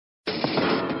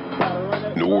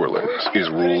New Orleans is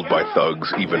ruled by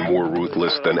thugs even more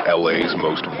ruthless than LA's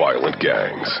most violent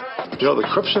gangs. You know, the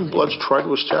Crips and Bloods tried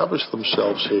to establish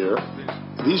themselves here.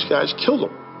 These guys killed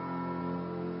them.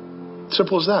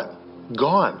 Simple as that.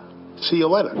 Gone. See you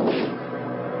later.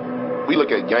 We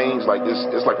look at gangs like this,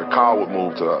 it's like a coward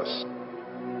move to us.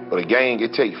 But a gang,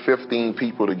 it takes 15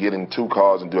 people to get in 2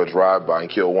 cars and do a drive-by and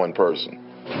kill 1 person.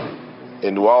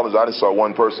 In New Orleans, I just saw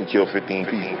 1 person kill 15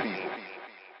 people.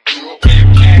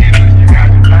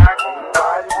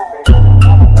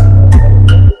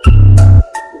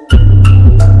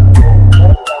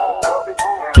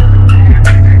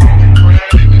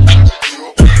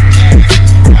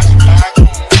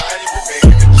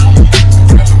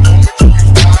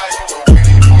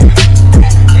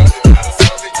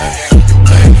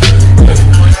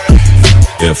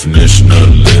 Definition of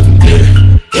living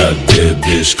dead. Got a dead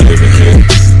bitch giving head.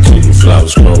 2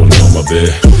 flowers growing on my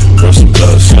bed. Rub some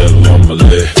blood settle on my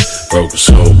leg. Broke a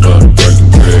soul, but I'm breaking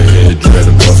bread. Head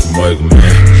dreaded, but from Wiggle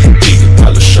Man. Eating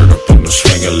collar shirt up on the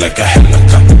swinger like a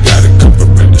helicopter. Got it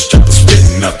covering this chopper,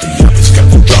 spitting out the others. Got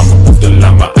the drama with the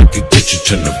llama. I could get you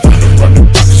to Nirvana. Running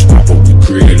pockets, proper. We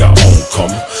create our own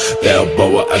karma.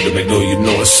 Balboa, I can make know you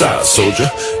know a side soldier.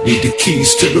 Need the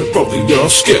keys to the road, y'all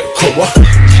scarecrow.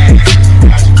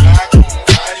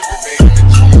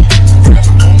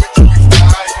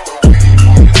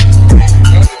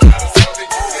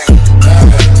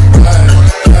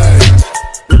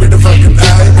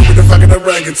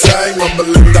 Time, I'm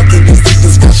believing after this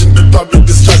discussion, the public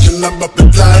destruction, I'm up in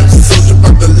flames. Soldier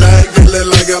by the lag, feeling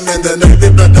like I'm in the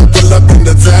Navy, but I pull up in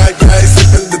the tag, hey,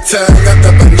 sipping the tag, got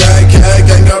the banana, hey,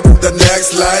 gang out with the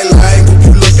next line,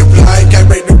 who you looking blind, can't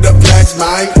read through the flags,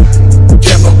 mine.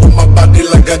 Camera on my body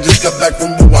like I just got back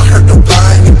from war, I heard the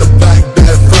blind in the back,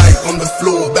 bad fight on the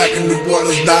floor, back in New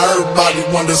Orleans, now everybody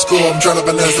wanna score, I'm trying to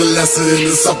finesse a lesson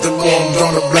into something more, I'm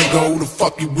drawing a blank on who the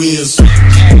fuck you is.